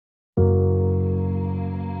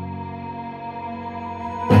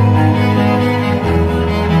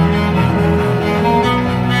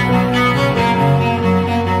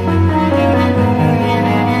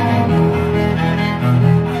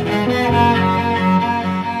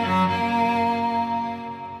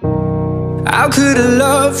How could I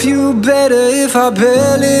love you better if I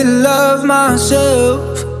barely love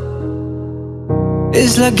myself?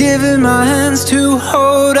 It's like giving my hands to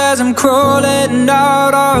hold as I'm crawling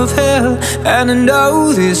out of hell. And I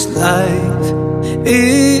know this life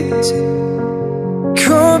is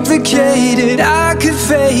complicated. I could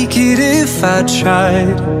fake it if I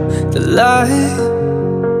tried to lie,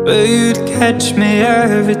 but you'd catch me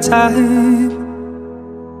every time.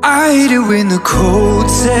 I hate it when the cold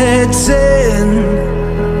sets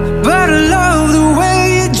in, but I love the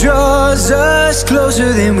way it draws us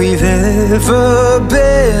closer than we've ever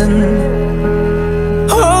been.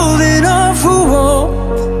 Holding on for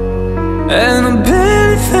warmth, and I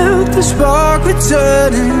barely felt the spark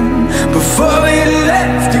returning before we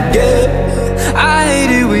left again. I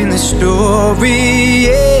hate it when the story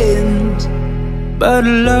ends, but I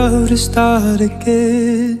love to start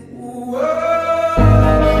again.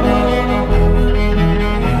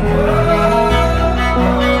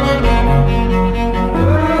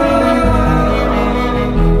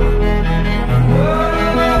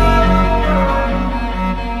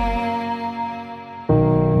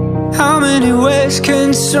 How many ways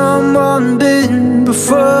can someone bend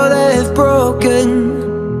before they've broken?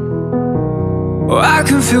 Oh, I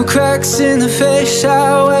can feel cracks in the face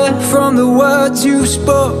I wear from the words you've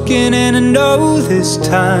spoken. And I know this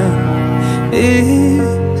time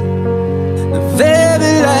is the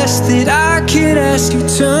very last that I can ask you.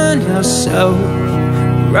 Turn yourself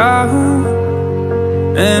around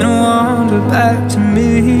and wander back to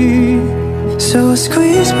me. So I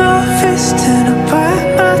squeeze my fist and I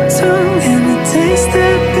bite my tongue, and I taste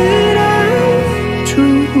that bitter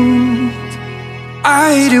truth. I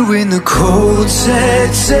hate it when the cold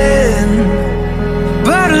sets in,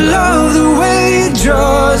 but I love the way it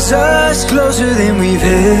draws us closer than we've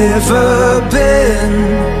ever been.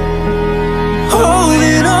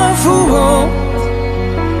 Holding on for warmth,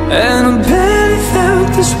 and I barely felt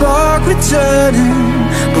the spark returning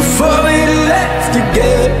before we left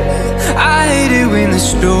again. I hate it when the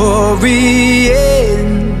story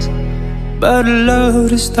ends, but I love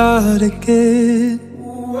to start again.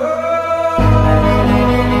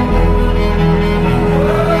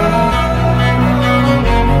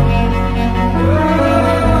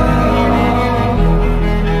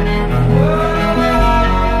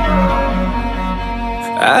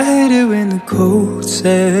 I hate it when the cold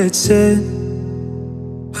sets in,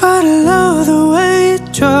 but I love the way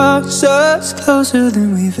it draws us closer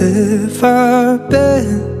than we've ever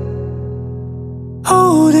been.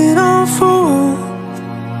 Holding on for warmth,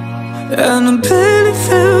 and I barely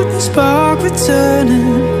felt the spark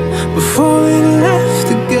returning before we left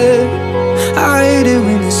again. I hate it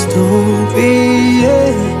when the story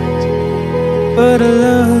ends, but I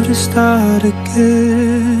love to start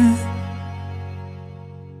again.